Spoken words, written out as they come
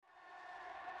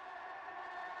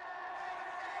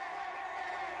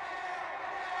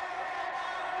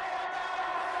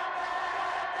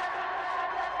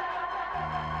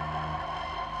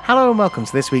Hello and welcome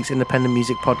to this week's Independent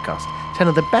Music Podcast. 10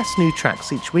 of the best new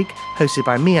tracks each week, hosted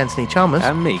by me, Anthony Chalmers.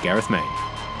 And me, Gareth May.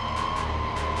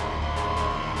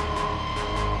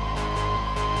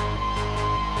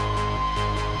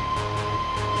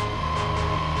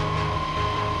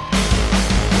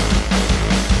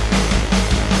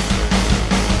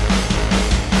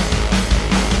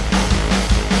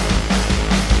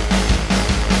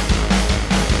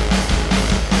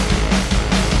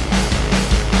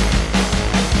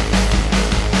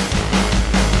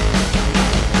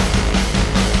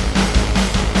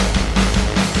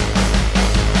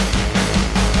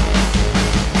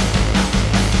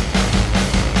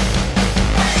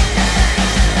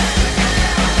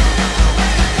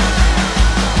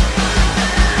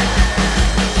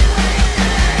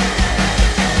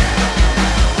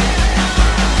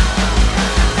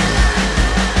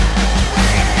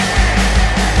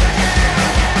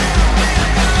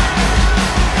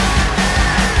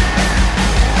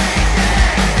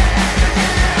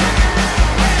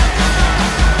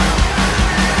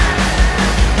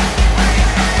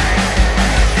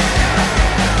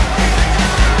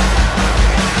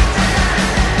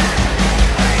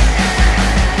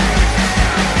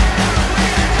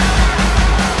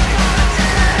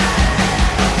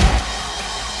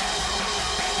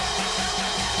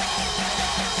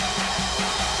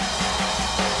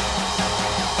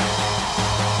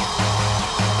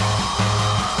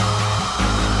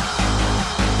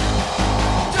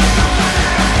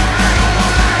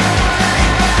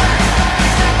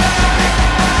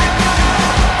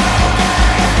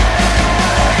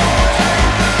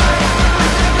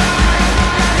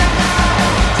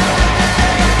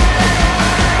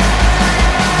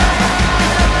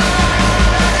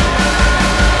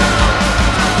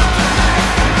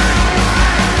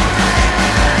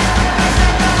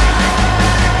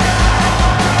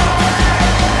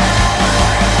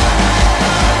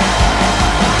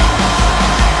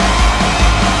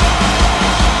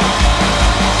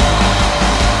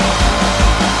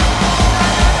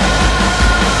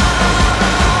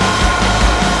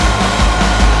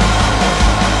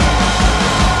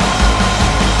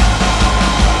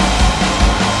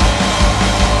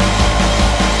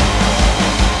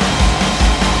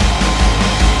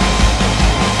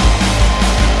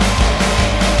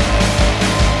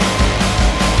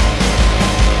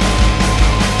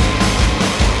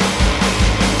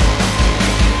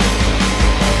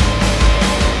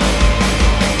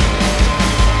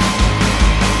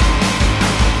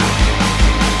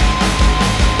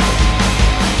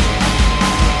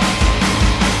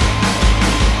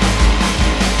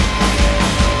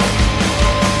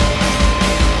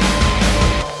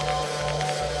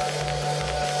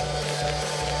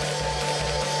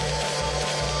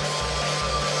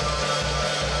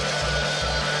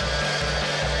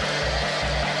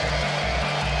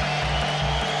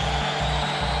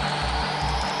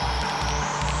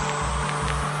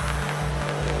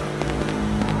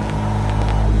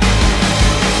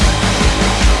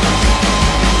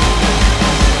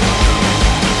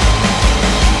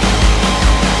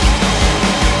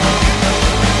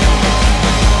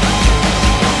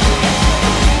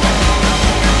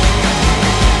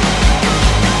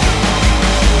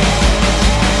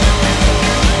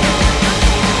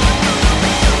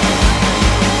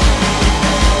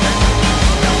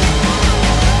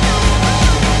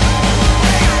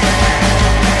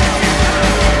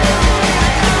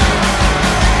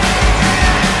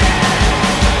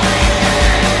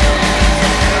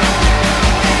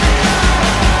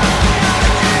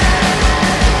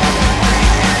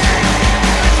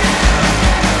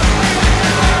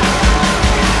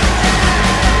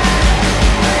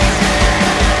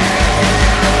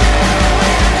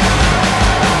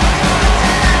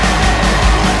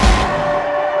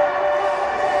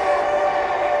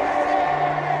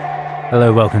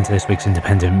 Hello, welcome to this week's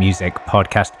Independent Music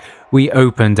Podcast. We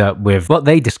opened up with what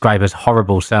they describe as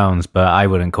horrible sounds, but I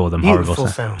wouldn't call them horrible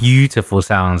sounds. Beautiful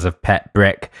sounds of Pet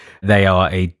Brick. They are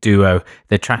a duo.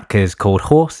 The track is called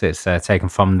Horse. It's taken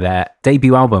from their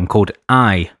debut album called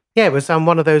I. Yeah, it was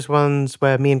one of those ones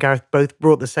where me and Gareth both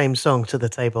brought the same song to the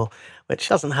table, which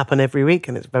doesn't happen every week,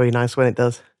 and it's very nice when it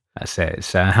does. That's it.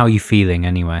 So how are you feeling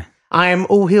anyway? I am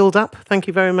all healed up. Thank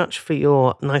you very much for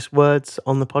your nice words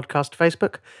on the podcast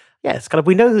Facebook. Yeah, it's kind of,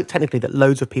 we know technically that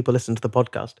loads of people listen to the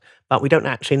podcast, but we don't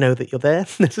actually know that you're there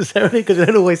necessarily because we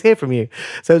don't always hear from you.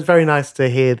 So it's very nice to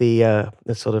hear the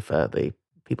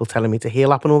people telling me to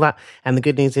heal up and all that. And the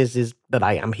good news is that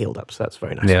I am healed up, so that's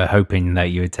very nice. They were hoping that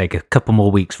you would take a couple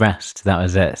more weeks rest. That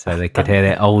was it, so they could hear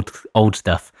their old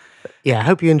stuff. Yeah, I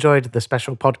hope you enjoyed the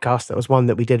special podcast. That was one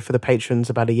that we did for the patrons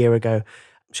about a year ago.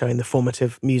 showing the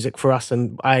formative music for us.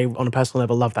 And I, on a personal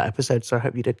level, love that episode. So I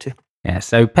hope you did too. Yeah,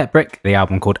 so Pet Brick, the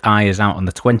album called I, is out on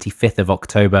the 25th of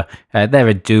October. They're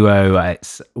a duo.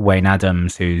 It's Wayne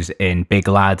Adams, who's in Big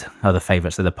Lad, other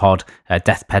favourites of the pod,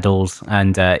 Death Pedals,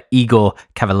 and Igor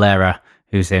Cavalera,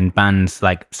 who's in bands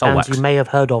like Soulwax. Bands you may have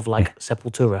heard of, like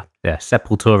Sepultura. Yeah,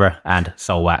 Sepultura and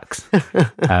Soulwax.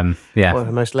 One of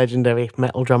the most legendary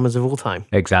metal drummers of all time.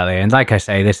 Exactly. And like I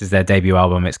say, this is their debut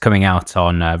album. It's coming out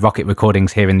on Rocket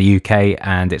Recordings here in the UK,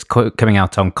 and it's coming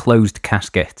out on Closed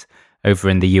Casket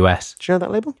over in the US. Do you know that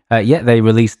label? Yeah, they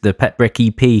released the Pet Brick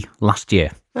EP last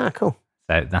year. Ah, cool.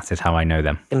 So that is how I know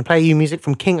them. Going to play you music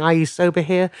from King Ayi Soba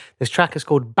here. This track is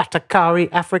called Batakari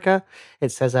Africa.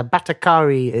 It says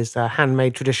Batakari is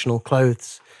handmade traditional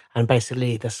clothes. And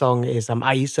basically the song is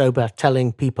Ayi Soba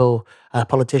telling people,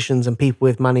 politicians and people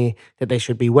with money, that they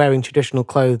should be wearing traditional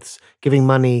clothes, giving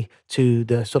money to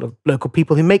the sort of local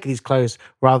people who make these clothes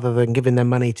rather than giving their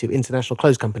money to international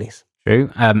clothes companies.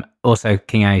 True. Also,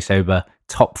 King Ayi Soba,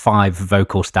 top 5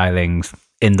 vocal stylings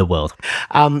in the world.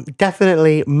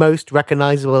 Definitely most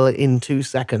recognizable in 2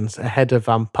 seconds, ahead of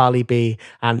Parley B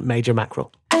and Major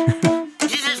Mackerel.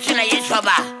 Jesus King Ayi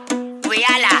Soba,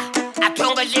 Wiala,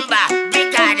 Atonga Zimba,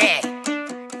 Bigade,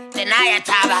 Tenaya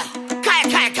Taba, Kai.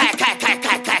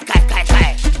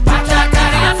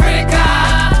 Batakari Africa,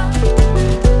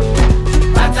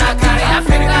 Batakari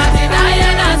Africa, Tenaya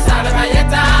na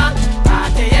Salvayeta,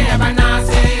 Bateye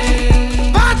Banasi,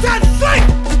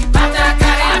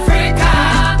 Batakari Africa,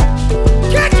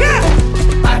 Keke,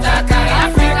 Batakari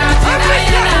Africa,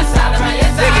 Tenaya na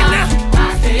Salvayeta,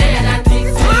 Bateye Banasi.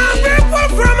 My people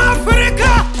from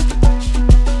Africa,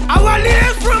 our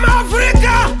leaders from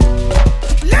Africa,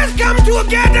 let's come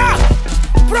together,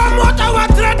 promote our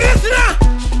tradition,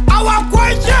 our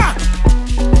culture.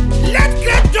 Let's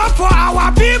create job for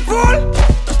our people.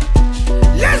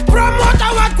 Let's promote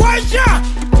our culture.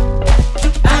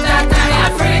 Batakari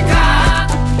Africa,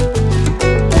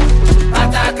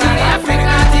 Batakari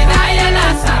Africa, Tinaya na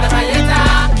Salvayeta,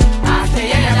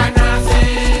 Ateye Banasi.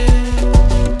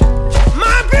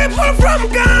 My people from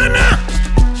Ghana,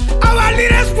 our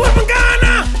leaders from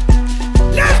Ghana,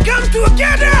 let's come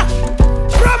together,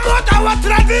 promote our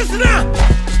tradition,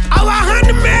 our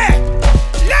handmade.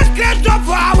 Let's create job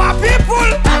for our people.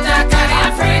 Batakari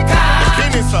Africa, the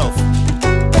king himself.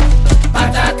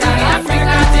 Batakari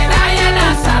Africa, Tinaya na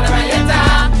Salvayeta,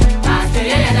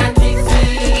 Ateye Banasi.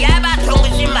 Yaba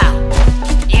Tongzimba,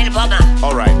 Yelboma.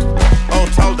 All right. Oh,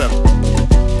 tell them,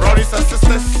 brothers and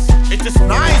sisters, it is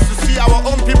nice to see our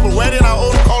own people wearing our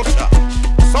own culture.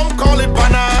 Some call it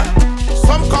bana,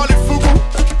 some call it fugu,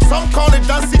 some call it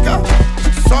dansika,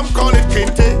 some call it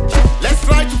kente. Let's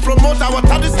try to promote our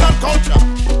traditional culture.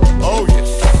 Oh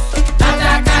yes.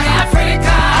 Batakari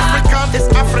Africa, Africa is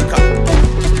Africa.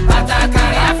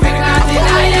 Batakari Africa,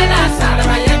 Tinaya na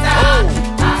Salvayeta,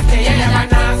 Ateye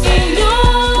Banasi.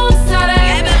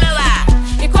 Yebemewa,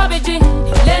 Ikobijin,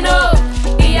 Leno,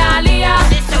 Ialia,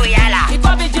 Sister Yala,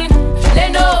 Ikobijin,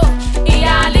 Leno,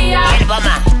 Ialia,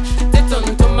 Yelboma.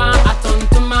 Tituntuma,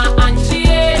 Atuntuma,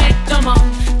 Anchie, Tomo,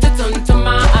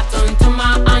 Tituntuma, Atuntuma,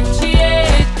 Anchie,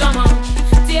 Tomo,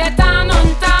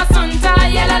 Tietanunta, Sunta,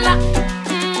 Yelala,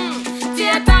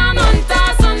 Tietanunta,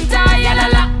 Sunta,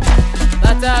 Yelala,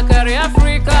 Batakari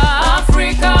Africa,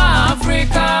 Africa,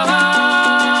 Africa.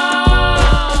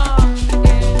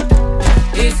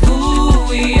 It's who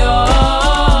we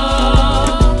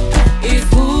are. It's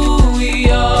who we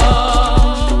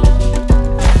are.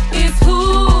 It's who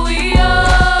we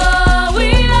are. We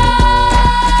are.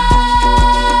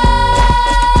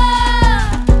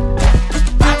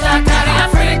 Batakari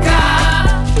Africa,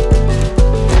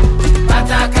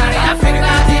 Batakari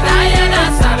Africa, Tinaya na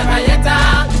Salvayeta,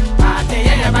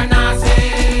 Ateye Banasi.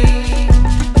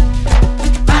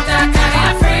 Batakari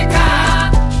Africa,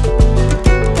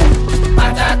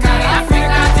 Batakari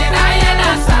Africa, Tinaya na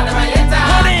Salvayeta,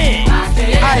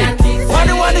 Ateye Banasi.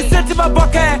 One is sent to my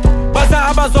bucket, Baza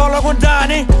Abazola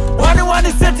Gundani. One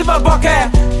is sent to my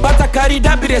bucket, Batakari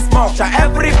Dabire smoke.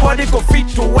 Everybody go fit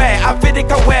to wear. I feel they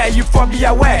can wear, you for be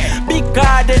aware. Big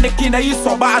God and the King Ayi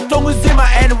Soba, Atongu Zima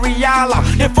and Riala.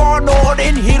 They fall no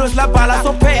in heroes La Bala,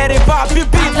 so pay a pop, you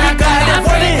beat Big God and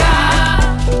money.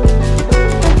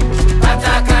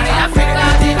 Batakari Africa,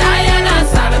 Tinaya na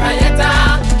Salvayeta,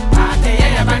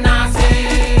 Ateye Banasi.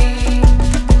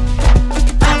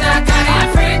 Batakari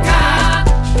Africa,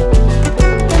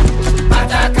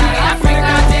 Batakari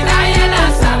Africa, Tinaya na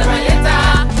Salvayeta,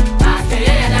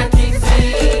 Ateye Banasi.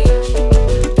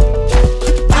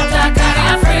 Batakari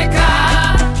Africa,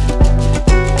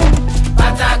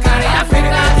 Batakari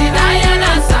Africa, Tinaya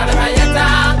na Salvayeta,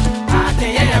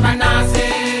 Ateye Banasi.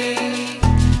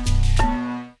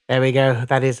 we go.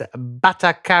 That is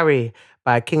Batakari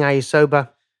by King Ayisoba,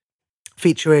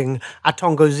 featuring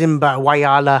Atongo Zimba,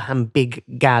 Wayala, and Big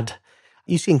Gad.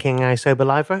 You seen King Ayisoba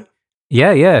live, right?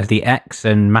 Yeah. The X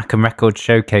and Macam Records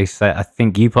showcase that I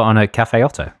think you put on at Cafe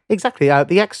Otto. Exactly.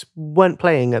 The X weren't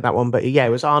playing at that one, but yeah, it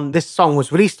was on. This song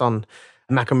was released on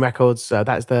Macam Records.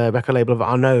 That's the record label of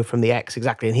Arnaud from the X,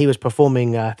 exactly. And he was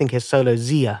performing, I think, his solo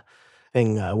Zia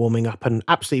thing, warming up. An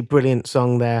absolutely brilliant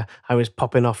song there. I was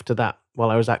popping off to that while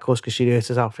I was at Corsica Studios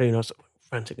this afternoon. I was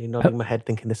frantically nodding my head,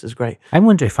 thinking this is great. I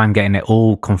wonder if I'm getting it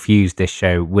all confused, this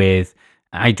show, with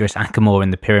Idris Akamor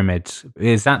in the Pyramids.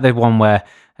 Is that the one where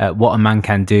What a Man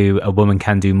Can Do, a Woman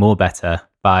Can Do More Better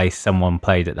by someone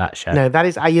played at that show? No, that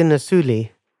is Ayuna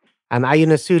Suli. And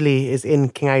Ayuna Suli is in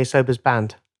King Ayisoba's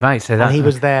band. Right, so that... And he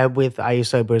was there with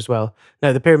Ayisoba as well.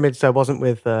 No, the Pyramids wasn't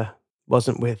with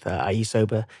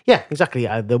Ayisoba. Yeah, exactly.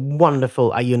 The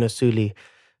wonderful Ayuna Suli,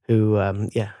 who, an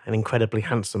incredibly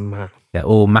handsome man. Yeah,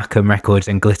 all Macam Records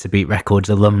and Glitterbeat Records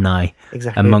alumni,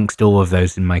 Exactly. amongst all of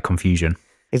those in my confusion.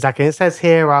 Exactly. It says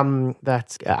here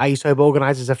that Ayisoba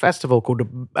organises a festival called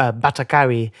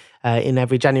Batakari in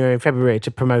every January and February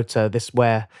to promote this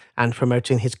wear and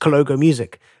promoting his Kologo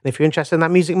music. And if you're interested in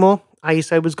that music more,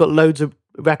 Ayisoba's got loads of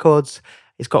records.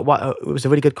 It's got it was a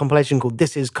really good compilation called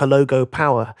This Is Kologo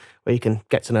Power, where you can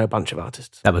get to know a bunch of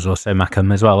artists. That was also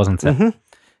Macam as well, wasn't it? Mm-hmm.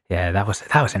 Yeah, that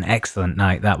was an excellent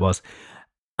night, that was.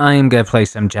 I'm going to play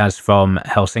some jazz from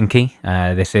Helsinki.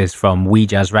 This is from We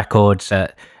Jazz Records,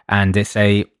 and it's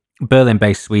a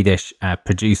Berlin-based Swedish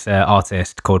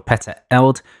producer-artist called Petter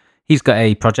Eld. He's got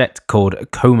a project called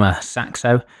Coma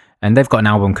Saxo, and they've got an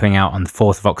album coming out on the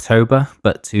 4th of October,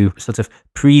 but to sort of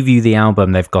preview the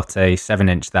album, they've got a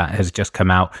 7-inch that has just come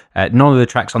out. None of the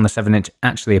tracks on the 7-inch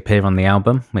actually appear on the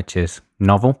album, which is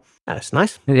novel. That's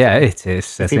nice. Yeah, it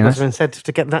is. People have incentive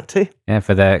to get that too. Yeah,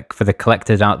 for the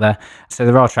collectors out there. So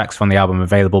there are tracks from the album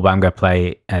available, but I'm going to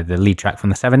play the lead track from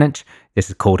the 7-inch. This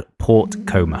is called Port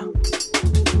Coma.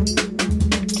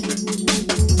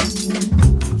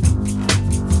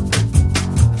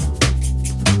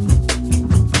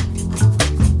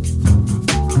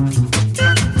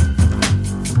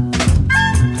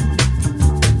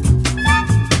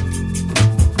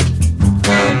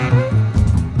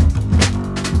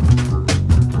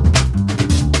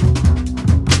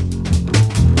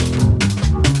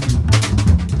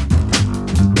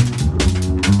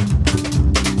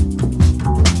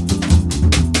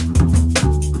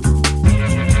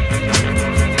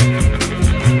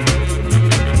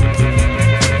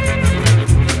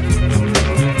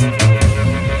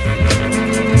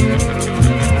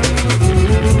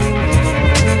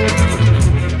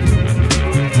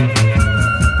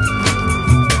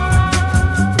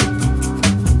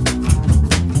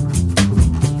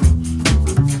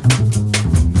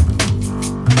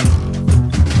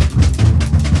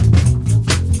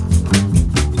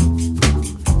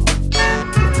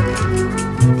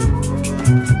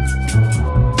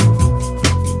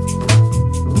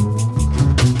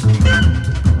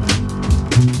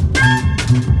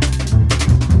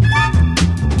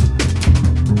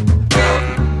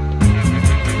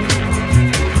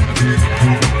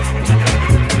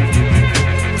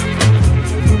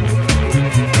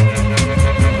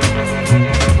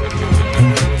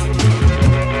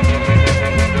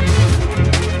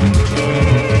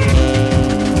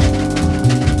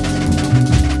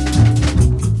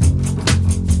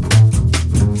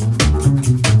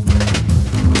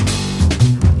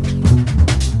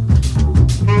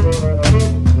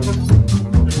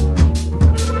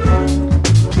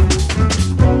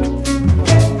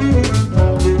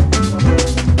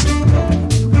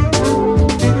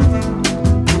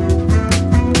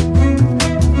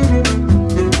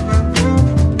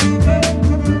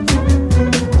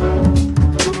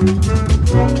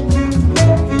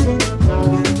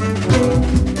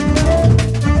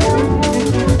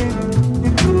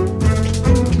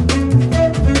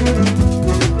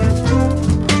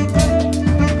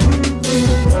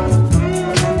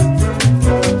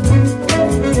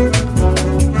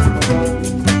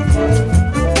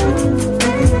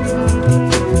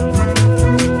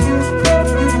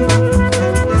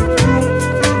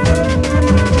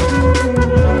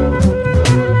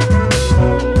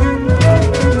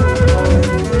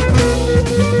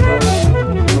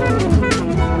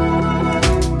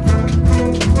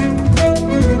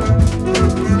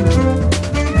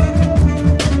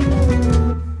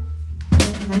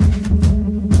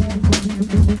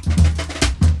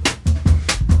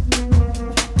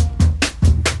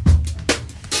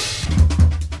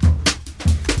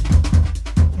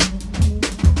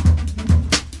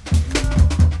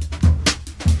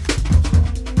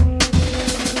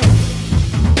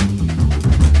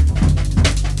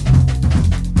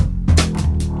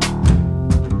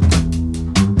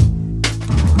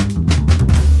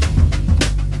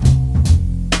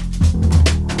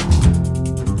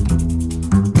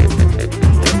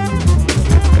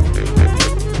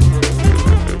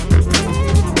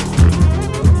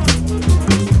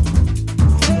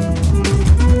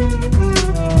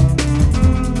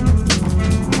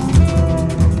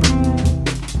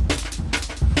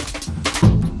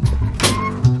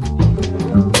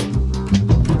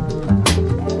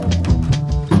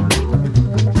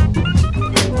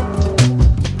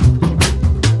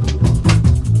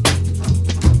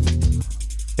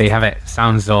 There you have it.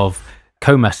 Sounds of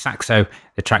Coma Saxo,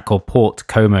 the track called Port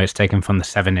Coma. It's taken from the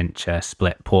 7-inch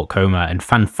split Port Coma, and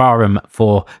Fanfarum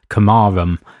for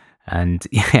Kamarum. And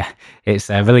yeah, it's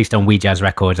released on We Jazz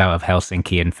Records out of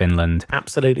Helsinki in Finland.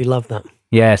 Absolutely love that.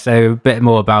 Yeah, so a bit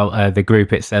more about the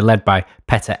group. It's led by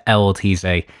Petter Eld. He's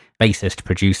a bassist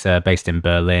producer based in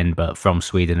Berlin, but from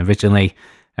Sweden originally.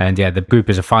 And yeah, the group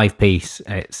is a 5-piece.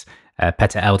 It's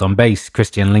Petter Eld on bass,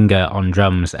 Christian Linger on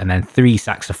drums, and then 3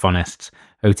 saxophonists,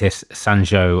 Otis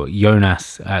Sanjo,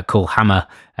 Jonas Kulhammer,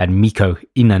 and Mikko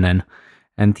Inanen.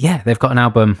 And yeah, they've got an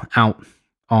album out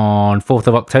on 4th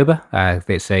of October.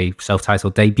 It's a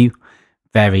self-titled debut.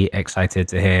 Very excited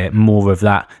to hear more of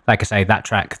that. Like I say, that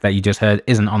track that you just heard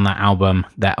isn't on that album.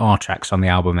 There are tracks on the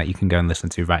album that you can go and listen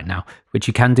to right now, which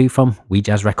you can do from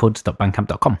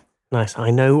wejazzrecords.bandcamp.com. Nice.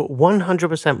 I know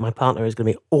 100% my partner is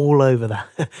going to be all over that.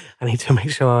 I need to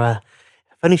make sure,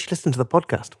 if only she listened to the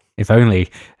podcast. If only.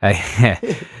 Yeah.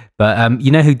 But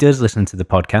you know who does listen to the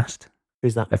podcast?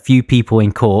 Who's that? A few people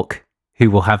in Cork who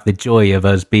will have the joy of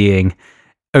us being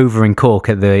over in Cork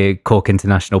at the Cork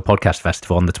International Podcast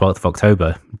Festival on the 12th of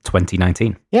October,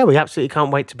 2019. Yeah, we absolutely can't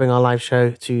wait to bring our live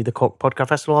show to the Cork Podcast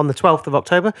Festival on the 12th of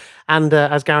October. And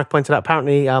as Gareth pointed out,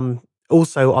 apparently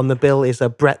also on the bill is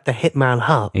Brett the Hitman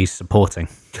Hart. He's supporting.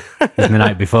 The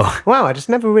night before. Wow, I just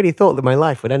never really thought that my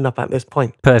life would end up at this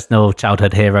point. Personal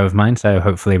childhood hero of mine, so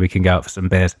hopefully we can go out for some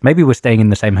beers. Maybe we're staying in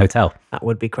the same hotel. That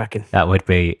would be cracking. That would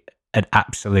be an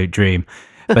absolute dream.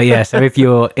 But yeah, so if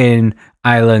you're in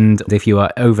Ireland, if you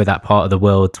are over that part of the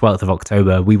world, 12th of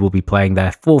October, we will be playing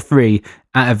there for free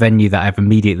at a venue that I've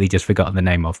immediately just forgotten the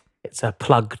name of. It's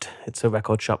Plugged. It's a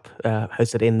record shop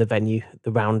hosted in the venue,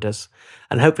 the Rounders,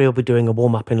 and hopefully we'll be doing a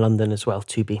warm up in London as well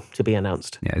to be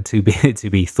announced. Yeah, to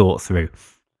be thought through.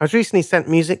 I was recently sent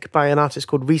music by an artist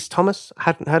called Rhys Thomas. I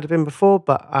hadn't heard of him before,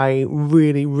 but I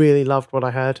really, really loved what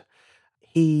I heard.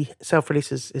 He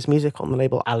self-releases his music on the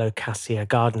label Alocasia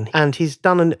Garden, and he's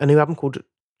done a new album called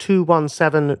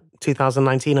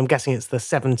 217-2019. I'm guessing it's the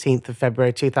 17th of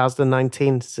February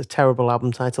 2019. It's a terrible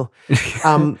album title.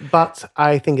 But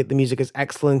I think the music is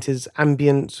excellent. It's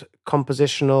ambient,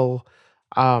 compositional,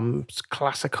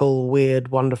 classical,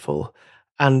 weird, wonderful.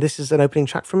 And this is an opening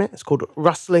track from it. It's called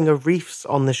Rustling of Reefs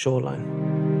on the Shoreline.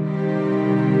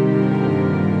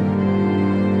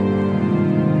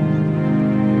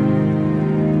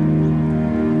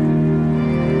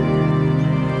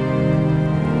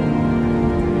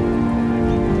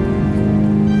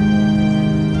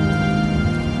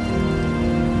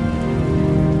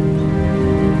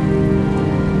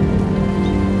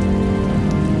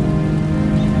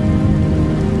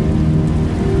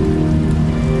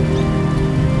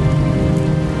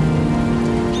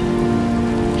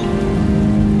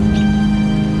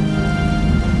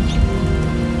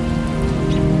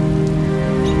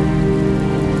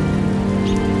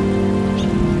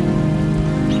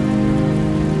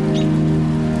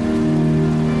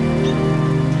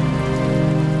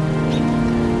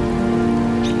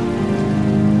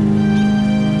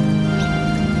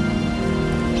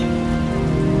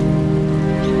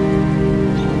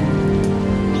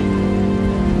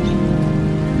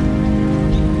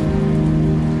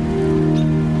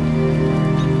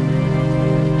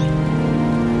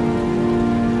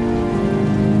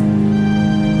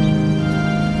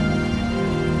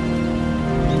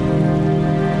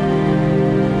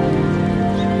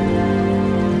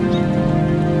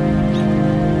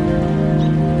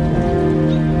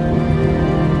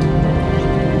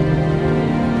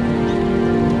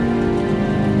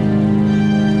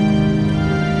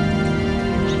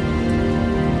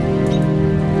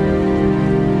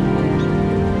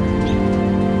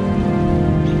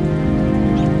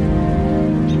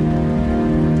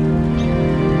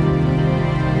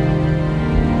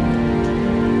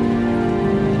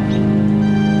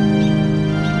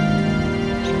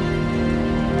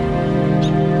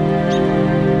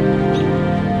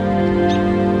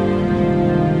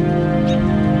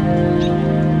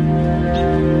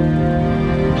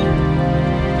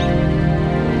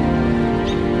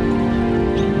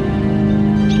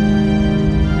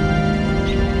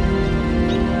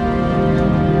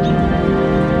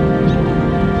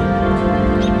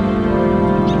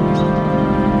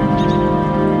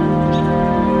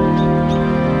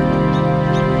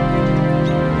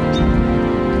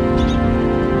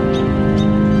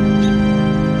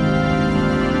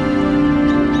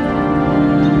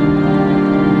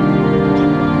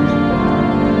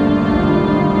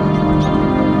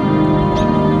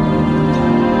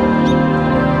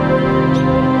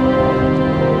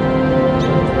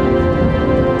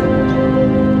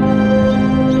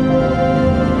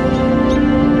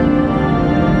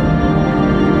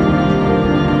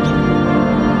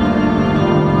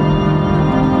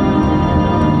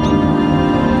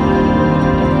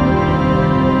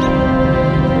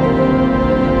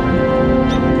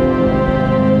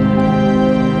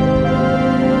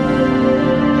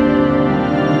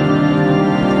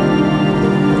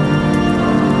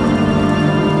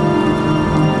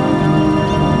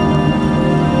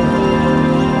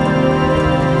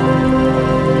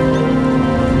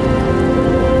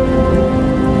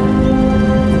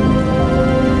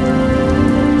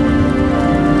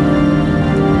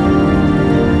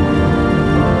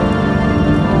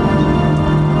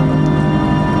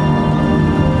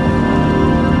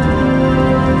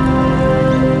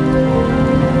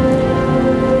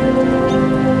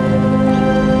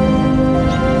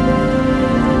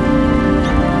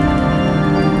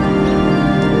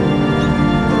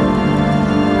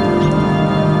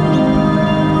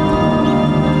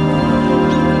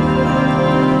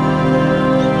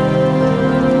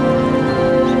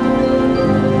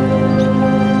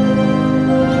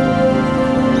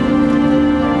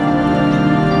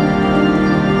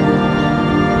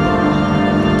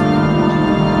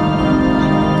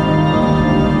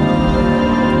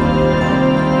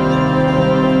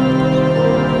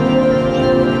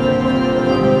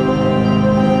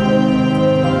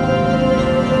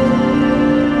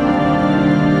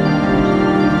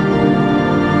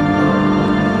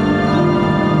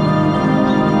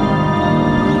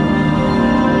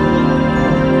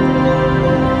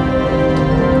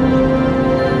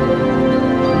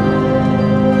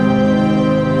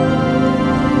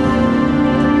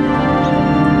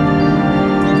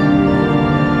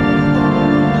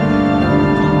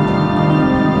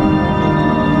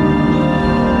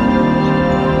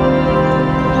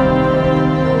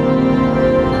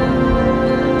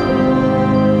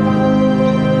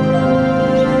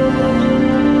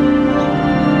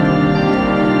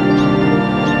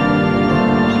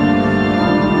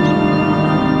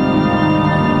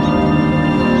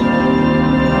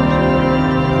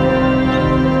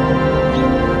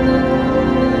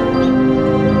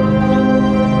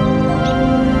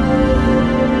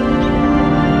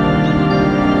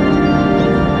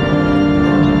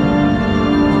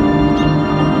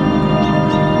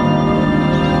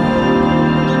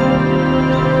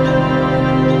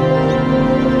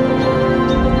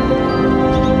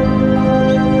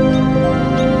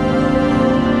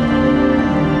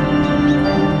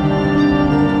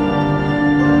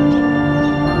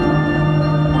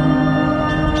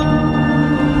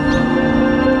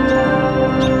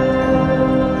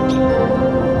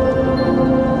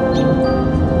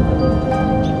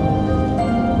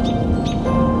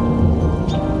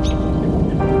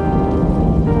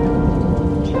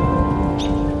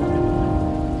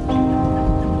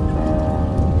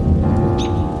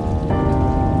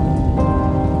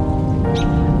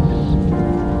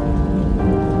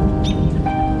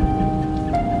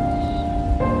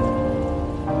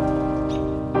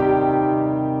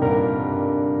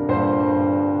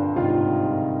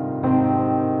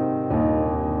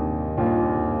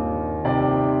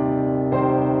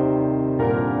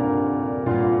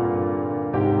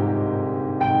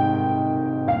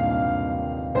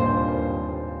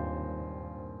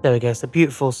 There we go. It's the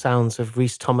beautiful sounds of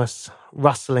Rhys Thomas,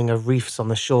 rustling of reefs on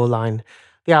the shoreline.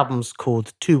 The album's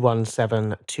called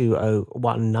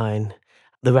 2172019.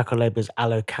 The record label is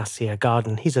Alocasia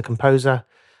Garden. He's a composer.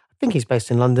 I think he's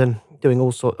based in London, doing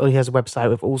all sorts. He has a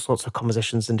website with all sorts of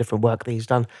compositions and different work that he's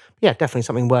done. Yeah, definitely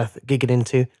something worth gigging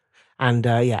into. And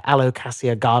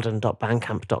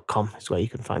alocasiagarden.bandcamp.com is where you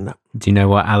can find that. Do you know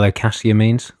what alocasia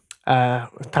means?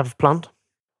 Type of plant.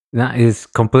 That is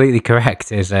completely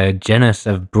correct. It's a genus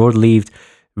of broad-leaved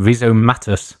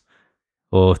rhizomatous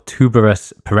or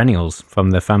tuberous perennials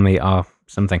from the family R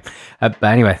something. But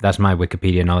anyway, that's my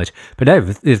Wikipedia knowledge. But no,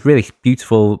 it's really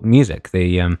beautiful music.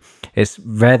 It's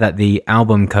rare that the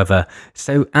album cover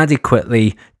so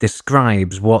adequately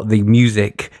describes what the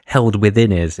music held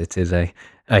within is. It is a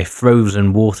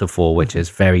frozen waterfall, which is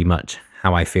very much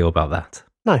how I feel about that.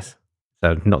 Nice.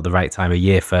 So not the right time of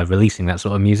year for releasing that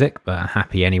sort of music, but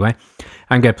happy anyway.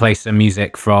 I'm going to play some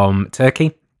music from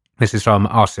Turkey. This is from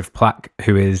Arsif Plak,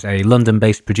 who is a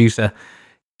London-based producer.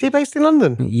 Is he based in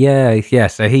London? Yeah.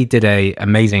 So he did a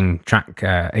amazing track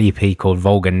EP called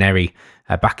Volga Neri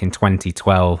back in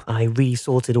 2012. I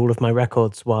resorted all of my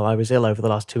records while I was ill over the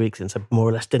last 2 weeks since I more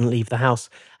or less didn't leave the house,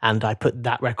 and I put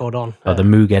that record on. Oh, the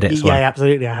Moog Edits one. Yeah,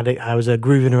 absolutely. I was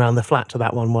grooving around the flat to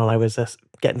that one while I was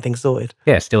getting things sorted.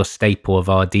 Yeah, still a staple of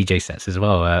our DJ sets as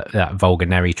well, that Volga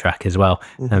Neri track as well,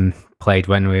 played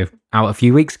when we were out a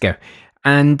few weeks ago.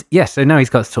 And yeah, so now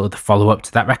he's got sort of the follow-up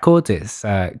to that record. It's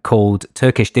called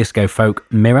Turkish Disco Folk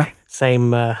Mirror.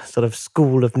 Same sort of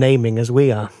school of naming as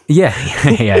we are. Yeah,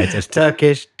 just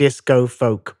Turkish Disco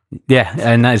Folk. Yeah,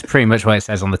 and that is pretty much what it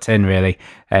says on the tin, really.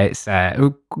 It's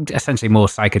essentially more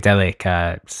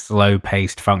psychedelic,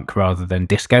 slow-paced funk rather than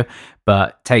disco,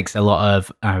 but takes a lot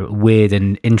of weird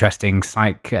and interesting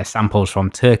psych samples from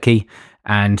Turkey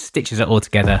and stitches it all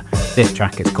together. This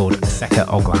track is called Seka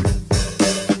Oglam.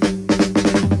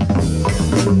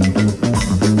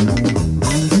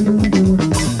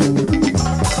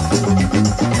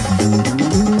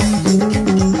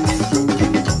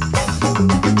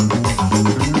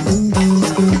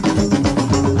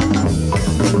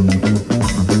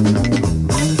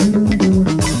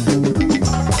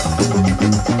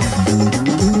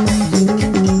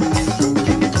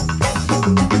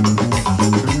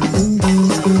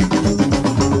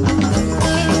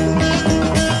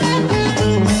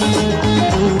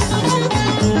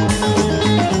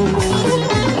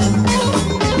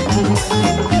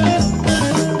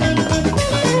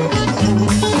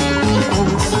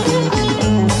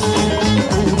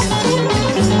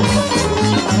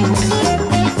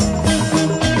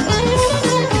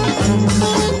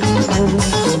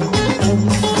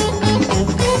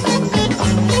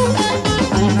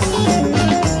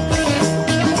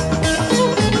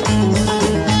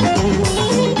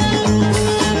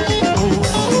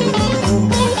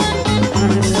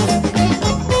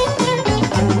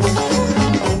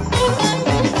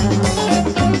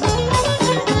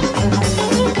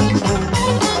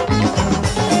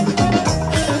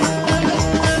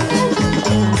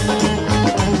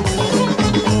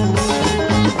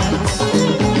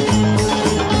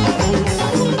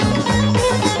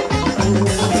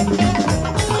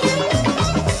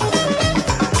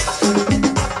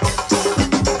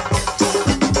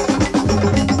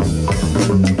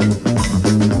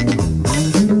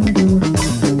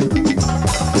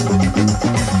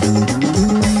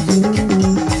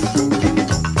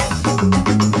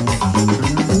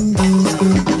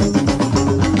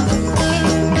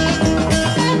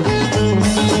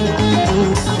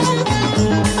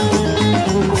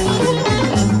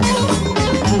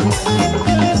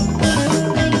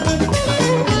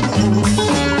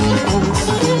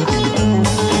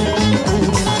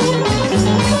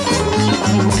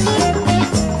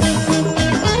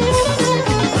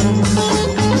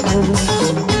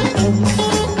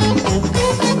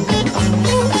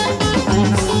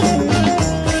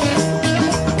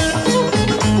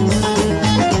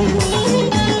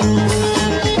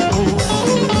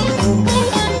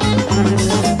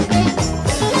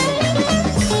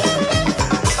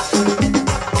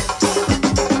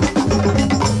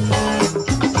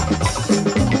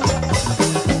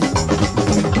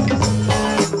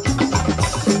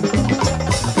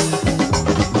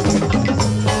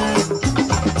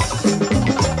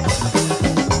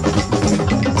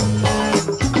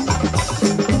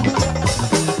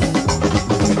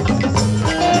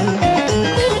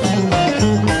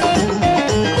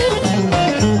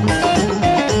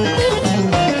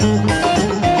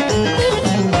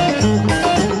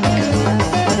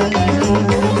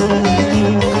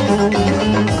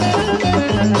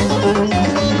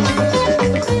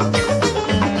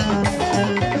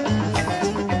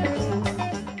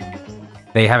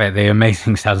 There you have it, the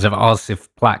amazing sounds of Asif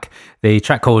Plak. The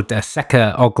track called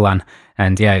Seka Oglan,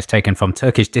 and yeah, it's taken from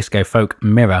Turkish disco folk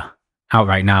Mirror. Out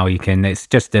right now, it's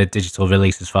just a digital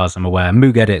release as far as I'm aware.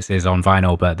 Moog Edits is on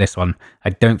vinyl, but this one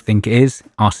I don't think it is.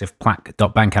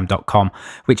 asifplak.bandcamp.com,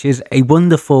 which is a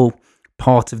wonderful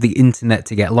part of the internet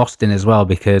to get lost in as well,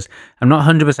 because I'm not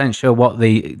 100% sure what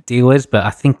the deal is, but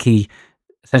I think he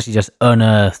essentially just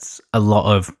unearths a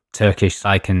lot of Turkish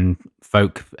psych and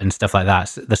folk and stuff like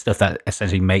that, the stuff that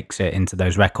essentially makes it into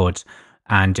those records,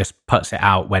 and just puts it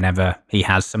out whenever he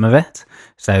has some of it.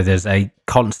 So there's a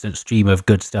constant stream of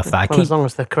good stuff that I keep... as long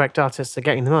as the correct artists are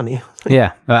getting the money.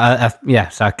 Yeah.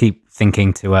 So I keep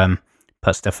thinking to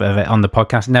put stuff of it on the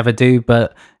podcast. Never do,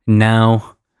 but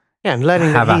now... Yeah, and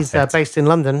learning that he's based in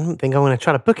London, I think I'm going to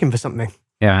try to book him for something.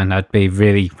 Yeah, and I'd be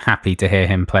really happy to hear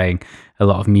him playing a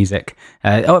lot of music.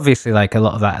 Obviously, like a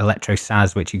lot of that electro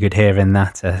saz, which you could hear in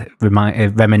that,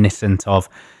 reminiscent of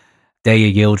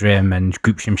Deya Yildirim and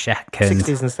Group Şimşek.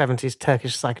 60s and 70s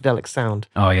Turkish psychedelic sound.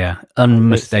 Oh, yeah.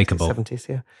 Unmistakable. 70s,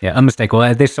 yeah. Yeah,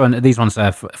 unmistakable. These ones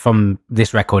are from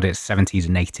this record, it's 70s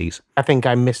and 80s. I think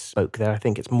I misspoke there. I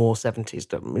think it's more 70s.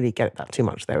 Don't really get that too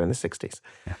much there in the 60s.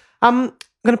 Yeah. I'm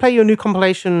going to play you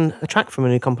a track from a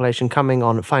new compilation coming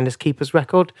on Finders Keepers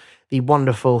record, the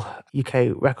wonderful UK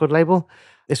record label.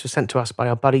 This was sent to us by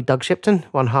our buddy Doug Shipton,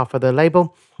 one half of the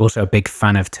label. Also a big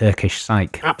fan of Turkish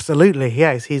psych. Absolutely,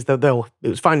 yes. It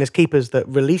was Finders Keepers that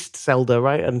released Selda,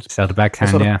 right? And Selda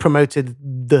Bagtan, of promoted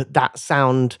that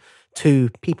sound to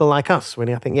people like us,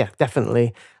 really. I think,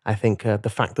 definitely. I think the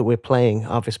fact that we're playing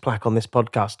Arvis Plak on this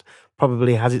podcast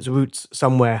probably has its roots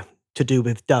somewhere to do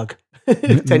with Doug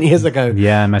 10 years ago.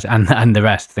 Yeah, and the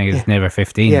rest. I think it's nearer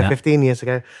 15. Yeah, 15 years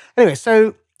ago. Anyway,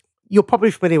 so you're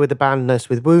probably familiar with the band Nurse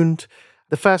with Wound.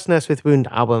 The first Nurse with Wound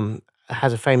album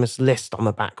has a famous list on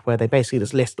the back where they basically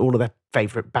just list all of their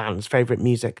favourite bands, favourite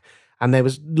music. And there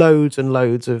was loads and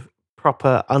loads of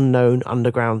proper unknown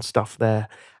underground stuff there.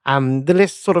 The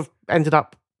list sort of ended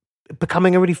up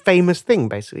becoming a really famous thing,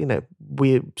 basically.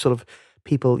 Weird sort of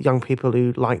young people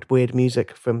who liked weird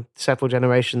music from several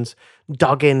generations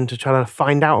dug in to try to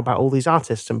find out about all these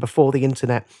artists. And before the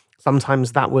internet,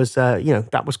 sometimes that was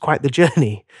quite the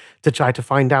journey to try to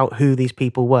find out who these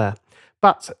people were.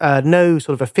 But no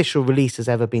sort of official release has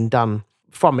ever been done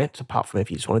from it, apart from if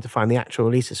you just wanted to find the actual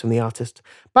releases from the artist.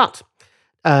 But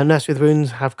Nurse with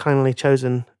Wounds have kindly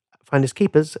chosen Finders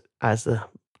Keepers, as the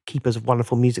keepers of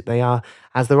wonderful music they are,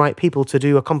 as the right people to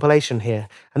do a compilation here.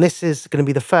 And this is going to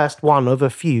be the first one of a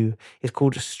few. It's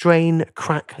called Strain,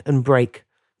 Crack and Break,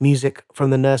 Music from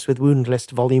the Nurse with Wound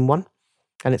List, Volume 1.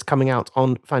 And it's coming out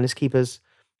on Finders Keepers.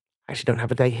 I actually don't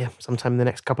have a date here, sometime in the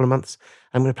next couple of months.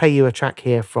 I'm going to play you a track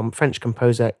here from French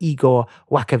composer Igor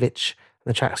Wakovich.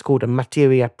 And the track's called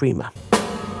Materia Prima.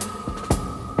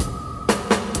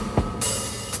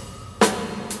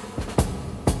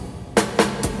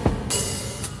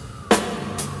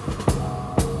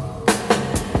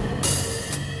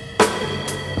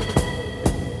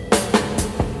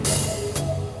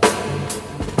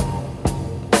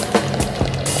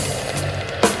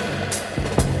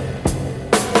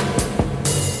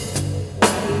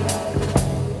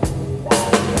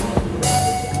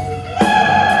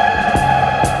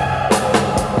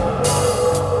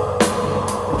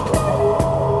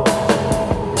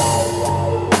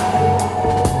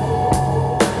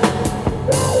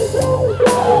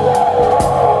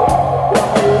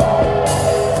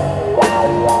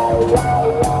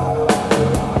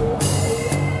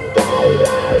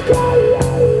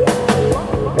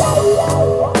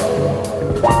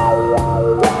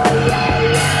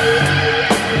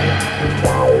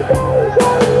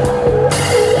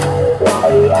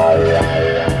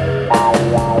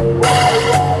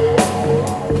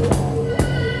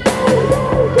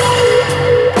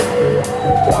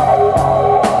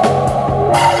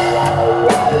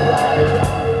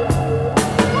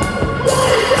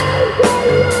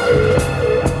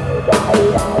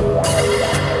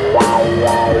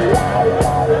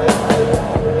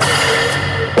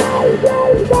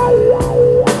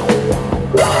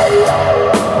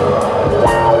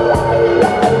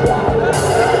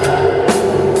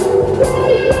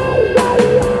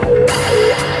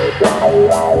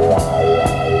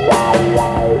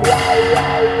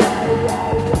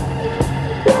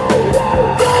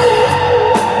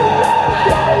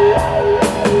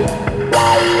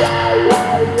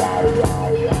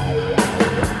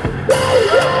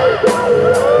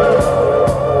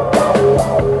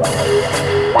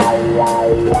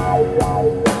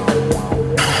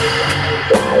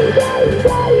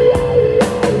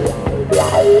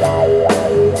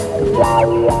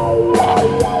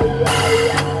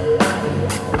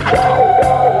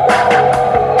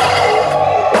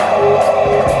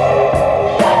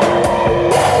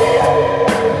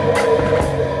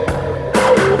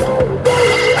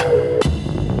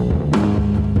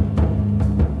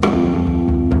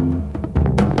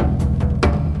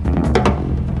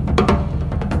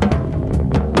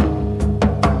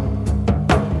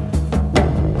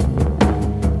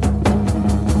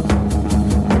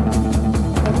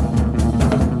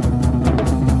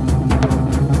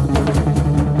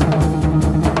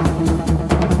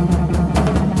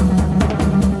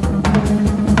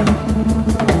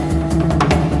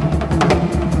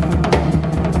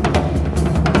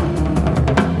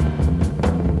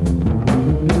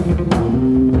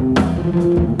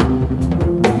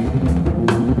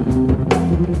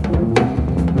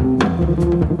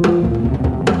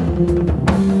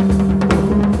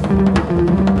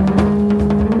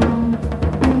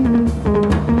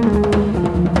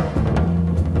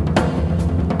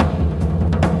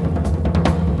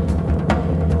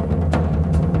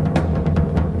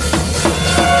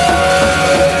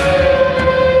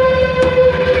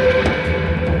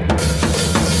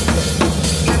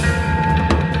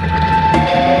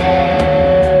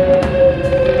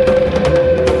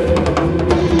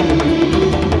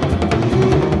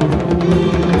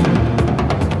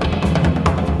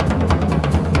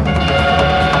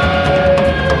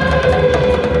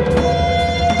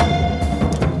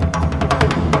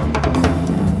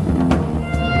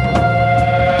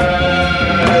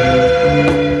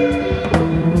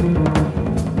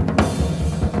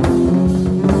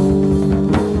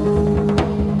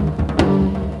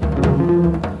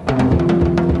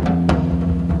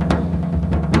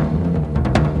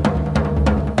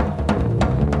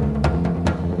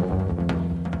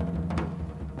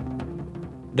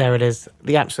 There it is.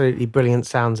 The absolutely brilliant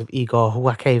sounds of Igor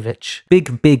Wakevich.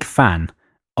 Big fan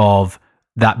of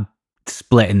that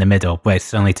split in the middle where it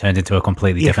suddenly turned into a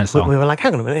completely different song. We were like,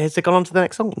 hang on a minute, has it gone on to the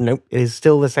next song? Nope, it is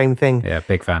still the same thing. Yeah,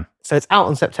 big fan. So it's out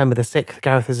on September the 6th.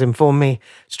 Gareth has informed me.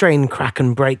 Strain, Crack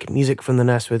and Break, music from the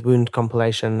Nurse with Wound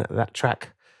compilation. That track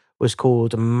was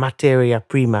called Materia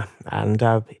Prima. And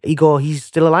Igor, he's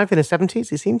still alive in his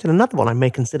 70s, it seems. And another one I may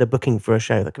consider booking for a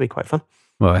show. That could be quite fun.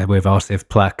 Well, with Osif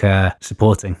Plak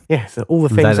supporting. Yeah, so all the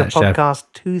things of podcast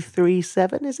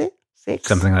 237, is it? 6?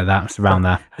 Something like that. It's around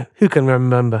there. Who can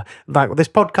remember? Like, this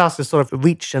podcast has sort of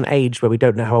reached an age where we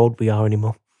don't know how old we are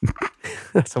anymore.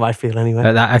 That's how I feel anyway.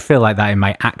 I feel like that in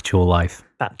my actual life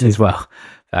as well.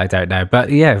 I don't know.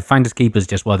 But yeah, Finders Keepers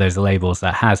just one of those labels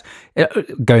that has,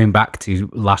 going back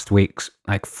to last week's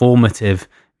like formative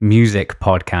music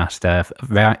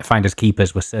podcast, Finders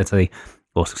Keepers was certainly,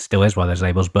 or still is one of those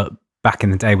labels, but back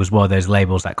in the day was one of those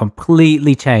labels that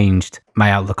completely changed my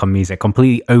outlook on music,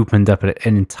 completely opened up an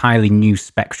entirely new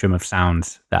spectrum of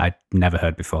sounds that I'd never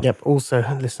heard before. Yep, also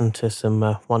listened to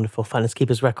some wonderful Finders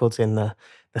Keepers records in the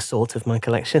sort of my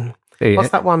collection. What's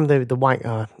that one, the white...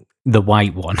 the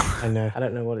white one. I know, I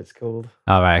don't know what it's called.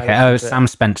 All right, okay. Oh, Sam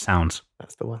Spence Sounds.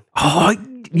 That's the one. Oh,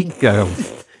 you go.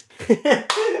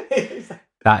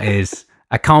 That is...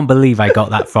 I can't believe I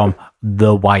got that from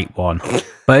the white one.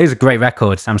 But it's a great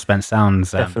record, Sam Spence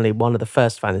Sounds. Definitely one of the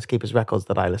first Finders Keepers records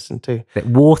that I listened to.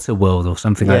 Waterworld or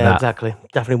something like that. Yeah, exactly.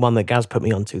 Definitely one that Gaz put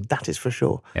me onto, that is for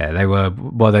sure. Yeah, they were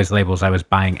one of those labels I was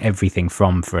buying everything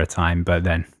from for a time, but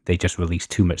then they just released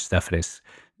too much stuff.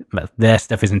 Their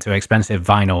stuff isn't too expensive.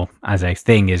 Vinyl as a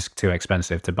thing is too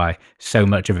expensive to buy so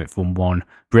much of it from one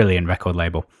brilliant record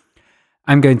label.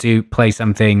 I'm going to play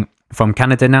something from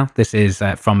Canada now. This is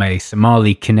from a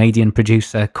Somali-Canadian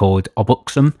producer called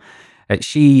Obuxum.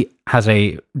 She has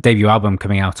a debut album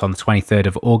coming out on the 23rd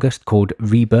of August called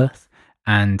Rebirth.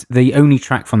 And the only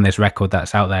track from this record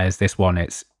that's out there is this one.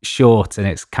 It's short and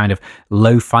it's kind of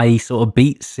lo-fi sort of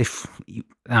beats.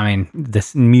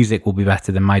 This music will be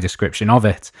better than my description of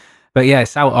it. But yeah,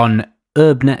 it's out on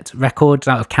Urbnet Records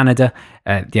out of Canada.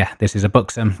 This is a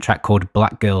Buxom track called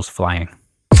Black Girls Flying.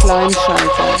 Blind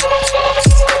Shelter.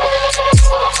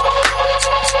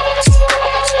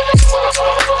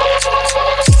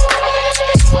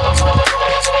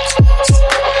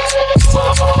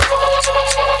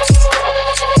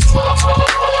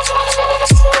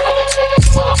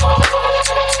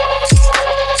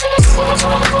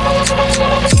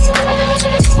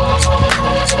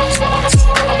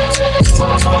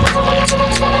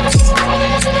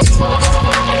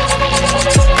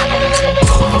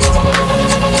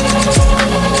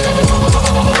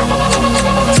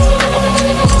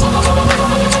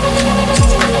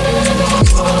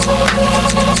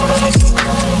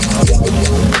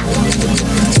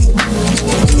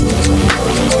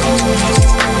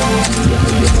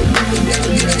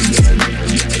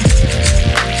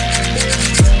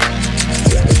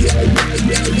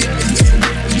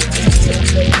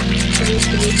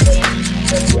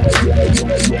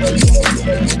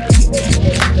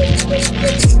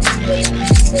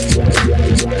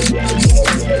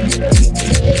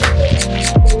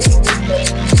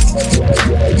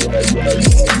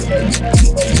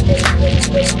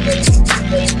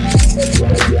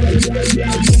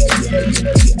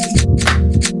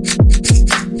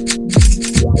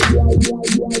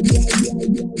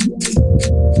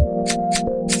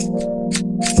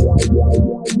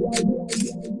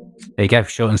 There you go,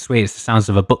 short and sweet. It's the sounds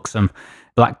of a Buxom.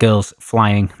 Black Girls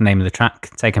Flying, name of the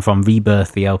track, taken from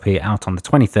Rebirth, the LP, out on the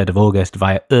 23rd of August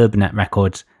via Urbnet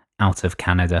Records out of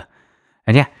Canada.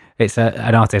 And yeah, it's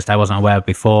an artist I wasn't aware of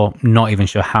before, not even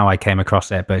sure how I came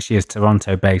across it, but she is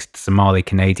Toronto-based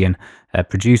Somali-Canadian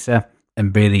producer,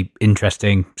 and really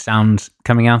interesting sounds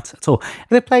coming out at all. I'm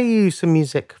going to play you some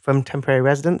music from Temporary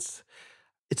Residence.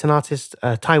 It's an artist,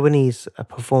 a Taiwanese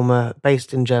performer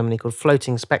based in Germany called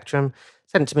Floating Spectrum,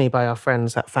 sent to me by our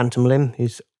friends at Phantom Limb,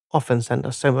 who's often sent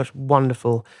us so much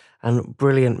wonderful and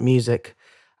brilliant music.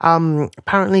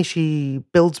 Apparently she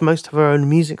builds most of her own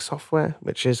music software,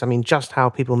 which is, just how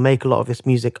people make a lot of this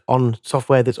music on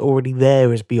software that's already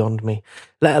there is beyond me,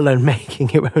 let alone making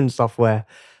your own software.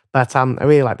 But I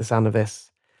really like the sound of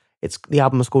this. The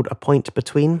album is called A Point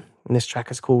Between, and this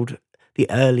track is called The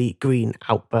Early Green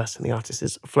Outburst, and the artist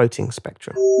is Floating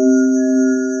Spectrum.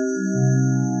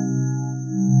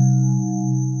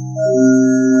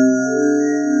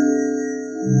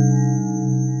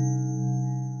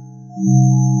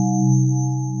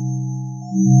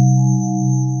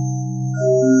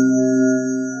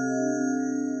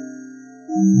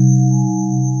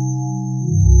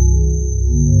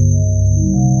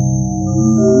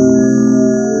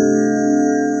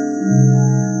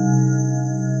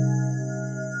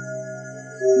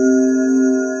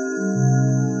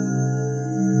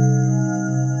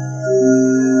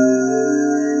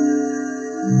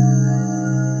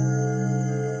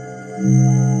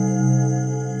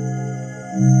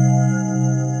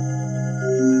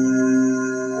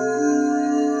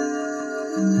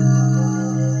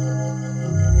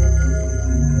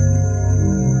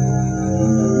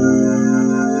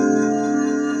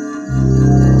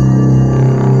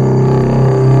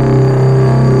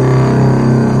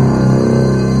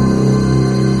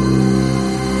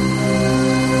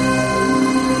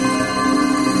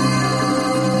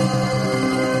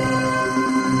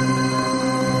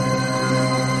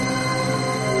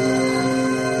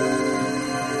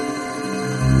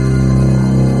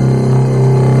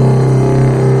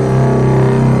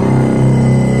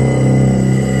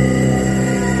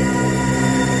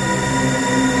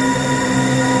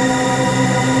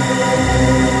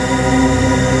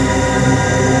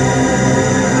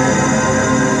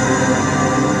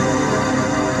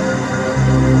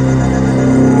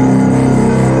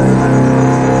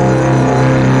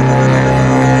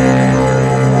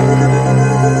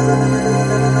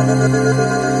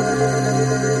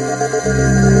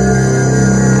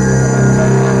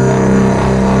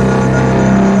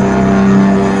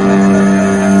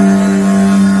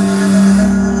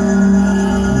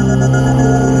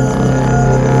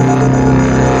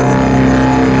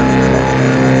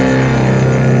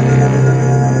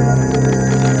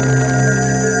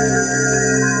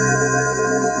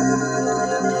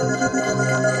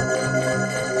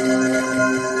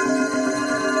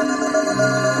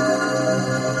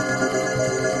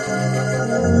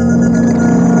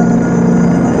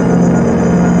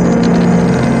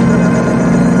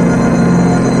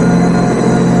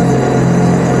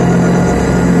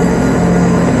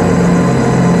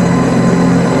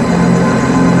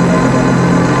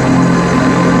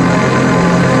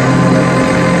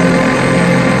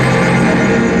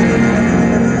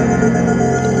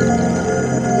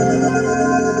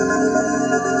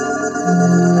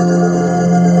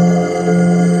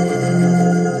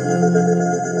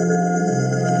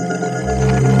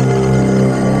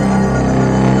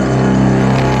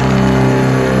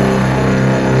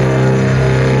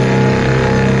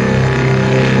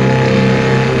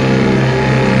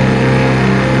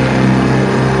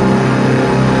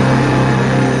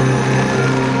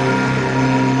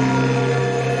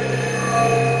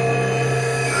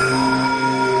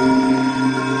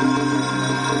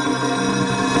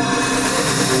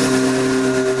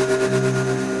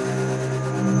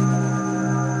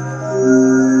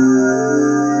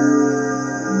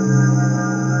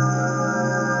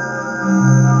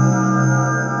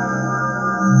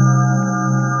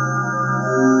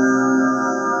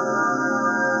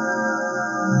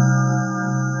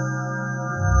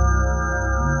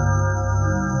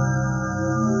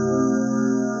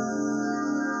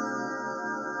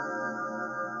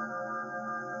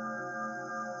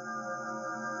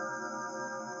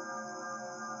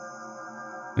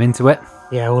 I'm into it.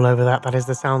 Yeah, all over that. That is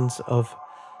the sounds of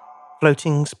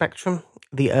Floating Spectrum.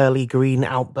 The Early Green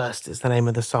Outburst is the name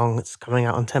of the song. It's coming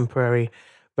out on Temporary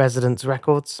Residence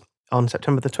Records on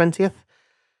September the 20th.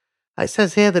 It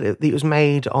says here that it was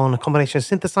made on a combination of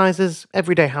synthesizers,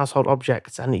 everyday household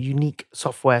objects, and unique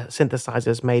software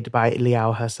synthesizers made by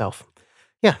Liao herself.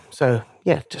 Yeah, so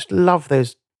yeah, just love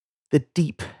the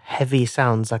deep, heavy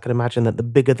sounds. I can imagine that the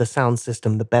bigger the sound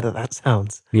system, the better that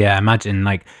sounds. Yeah, imagine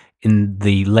like in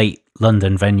the late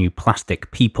London venue Plastic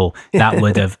People, that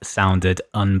would have sounded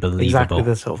unbelievable. Exactly,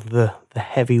 the sort of the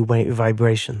heavyweight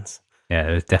vibrations. Yeah,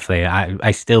 it was definitely.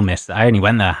 I still miss. I only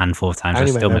went there a handful of times. I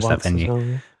still miss that venue. Well,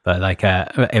 yeah. But like,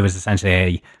 it was essentially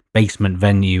a basement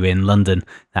venue in London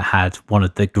that had one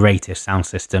of the greatest sound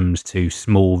systems to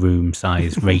small room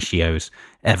size ratios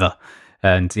ever.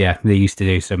 And yeah, they used to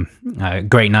do some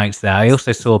great nights there. I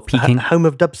also saw Peking. Home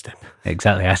of dubstep.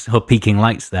 Exactly. I saw Peking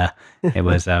Lights there. It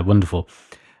was wonderful.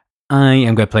 I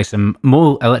am going to play some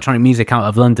more electronic music out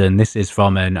of London. This is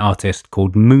from an artist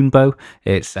called Moonbow.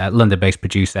 It's London-based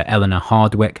producer Eleanor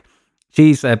Hardwick.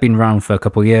 She's been around for a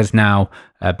couple of years now,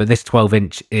 but this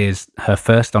 12-inch is her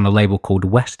first on a label called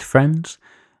West Friends.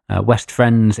 West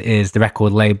Friends is the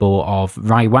record label of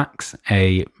Rywax,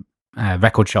 a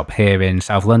record shop here in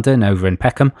South London, over in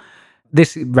Peckham.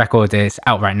 This record is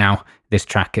out right now. This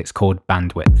track, it's called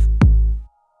Bandwidth.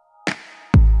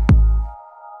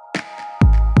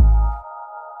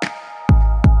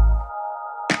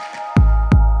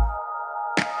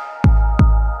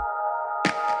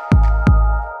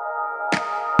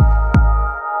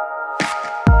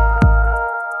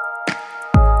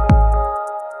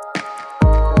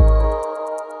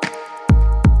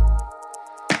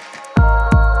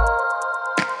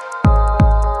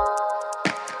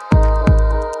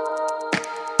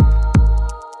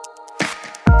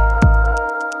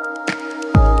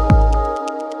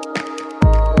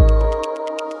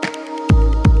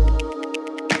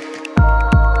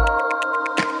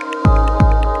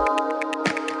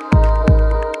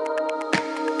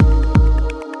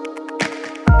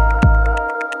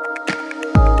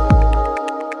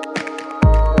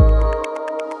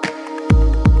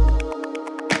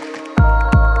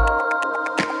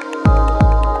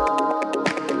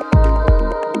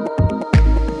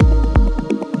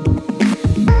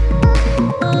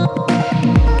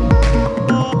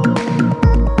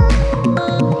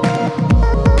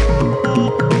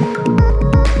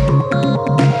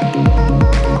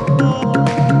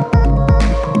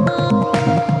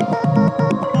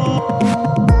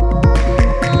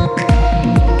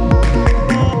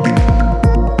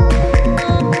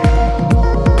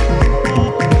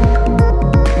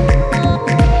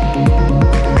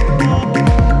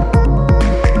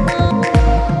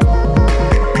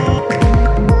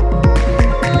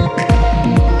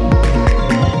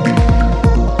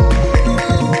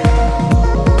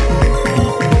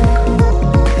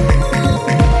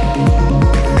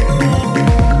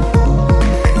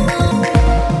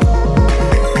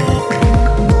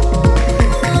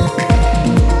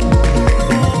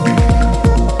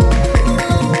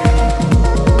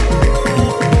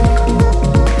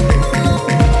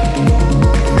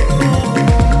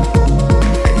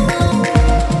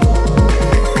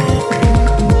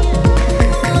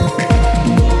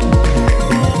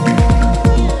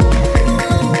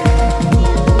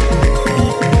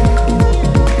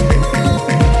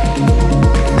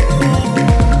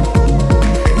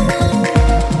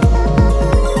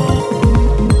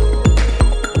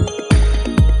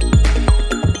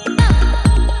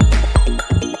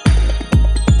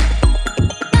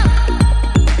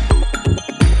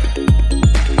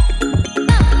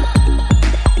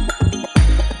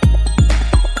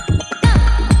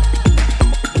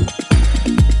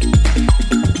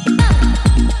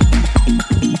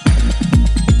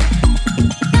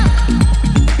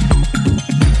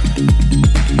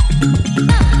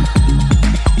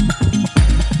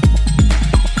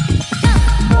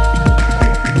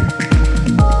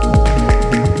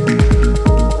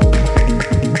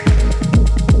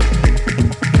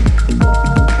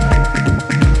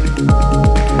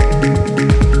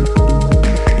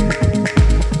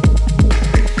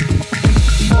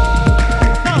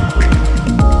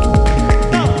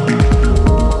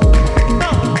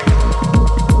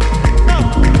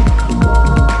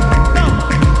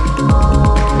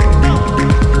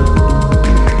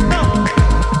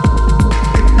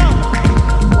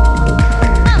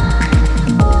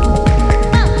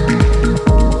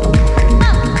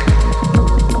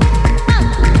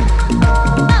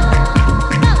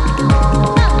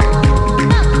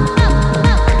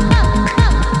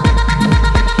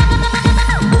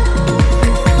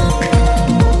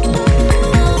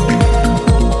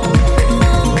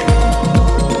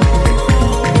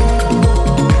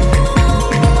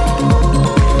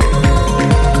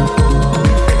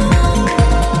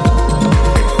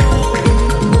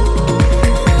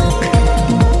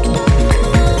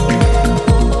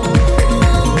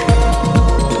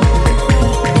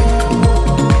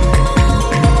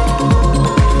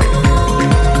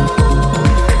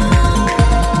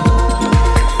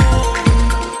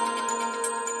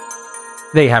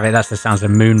 There you have it. That's the sounds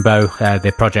of Moonbow,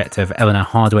 the project of Eleanor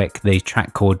Hardwick. The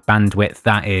track called Bandwidth.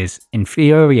 That is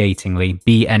infuriatingly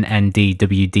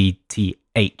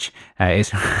BNNDWDTH.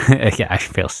 It's yeah, I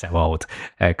feel so old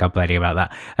complaining about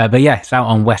that. But yeah, it's out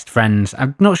on West Friends.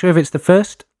 I'm not sure if it's the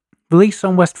first release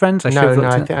on West Friends.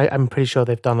 I'm pretty sure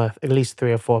they've done at least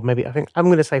 3 or 4. Maybe I'm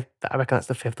going to say that I reckon that's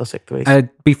the 5th or 6th release.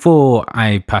 Before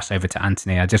I pass over to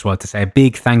Anthony, I just wanted to say a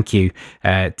big thank you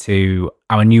to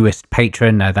our newest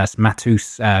patron. That's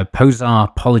Matus Posar.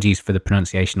 Apologies for the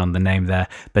pronunciation on the name there,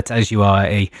 but as you are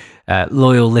a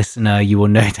loyal listener, you will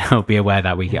no doubt be aware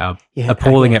that we are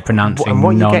appalling at pronouncing and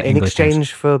what you get in non-English names.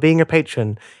 exchange for being a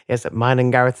patron is mine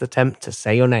and Gareth's attempt to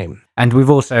say your name. And we've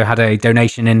also had a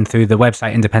donation in through the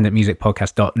website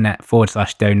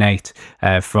independentmusicpodcast.net/donate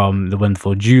from the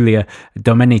wonderful Julia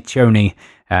Domenicioni.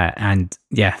 And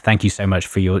yeah, thank you so much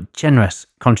for your generous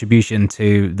contribution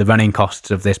to the running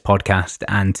costs of this podcast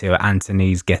and to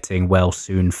Anthony's Getting Well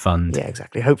Soon fund. Yeah,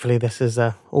 exactly. Hopefully this has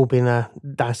all been a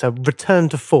return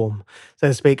to form, so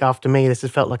to speak. After me, this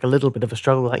has felt like a little bit of a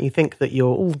struggle. Like you think that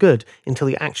you're all good until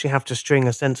you actually have to string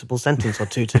a sensible sentence or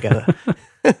two together.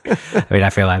 I mean, I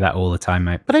feel like that all the time,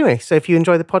 mate. But anyway, so if you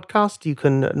enjoy the podcast, you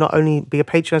can not only be a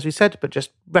patron, as we said, but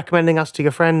just recommending us to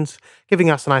your friends,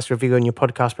 giving us a nice review on your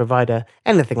podcast provider,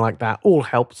 anything like that, all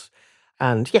helps.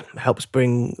 And yeah, helps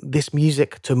bring this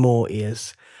music to more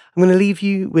ears. I'm going to leave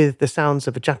you with the sounds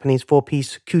of a Japanese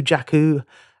 4-piece Kujaku.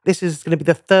 This is going to be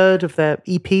the 3rd of their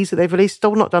EPs that they've released.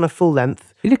 Still not done a full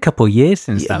length. It's been a couple of years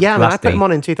since that. Yeah, I put them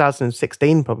on in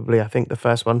 2016, probably, I think, the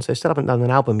first one. So still haven't done an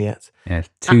album yet. Yeah,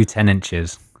 2 10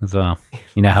 inches as well.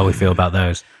 You know how we feel about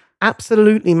those.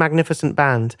 Absolutely magnificent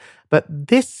band. But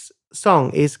this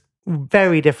song is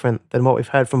very different than what we've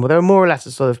heard from. They were more or less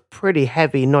a sort of pretty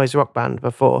heavy noise rock band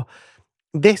before.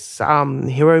 This,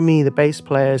 Hiromi, the bass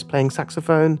player, is playing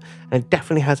saxophone, and it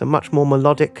definitely has a much more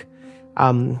melodic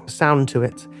sound to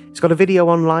it. It's got a video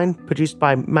online produced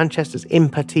by Manchester's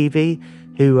Impa TV,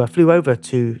 who flew over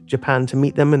to Japan to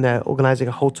meet them, and they're organising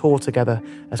a whole tour together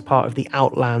as part of the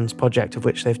Outlands project, of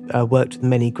which they've worked with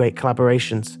many great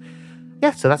collaborations.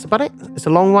 Yeah, so that's about it. It's a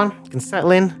long one. You can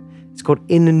settle in. It's called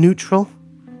In Neutral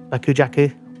by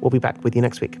Kujaku. We'll be back with you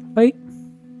next week. Bye.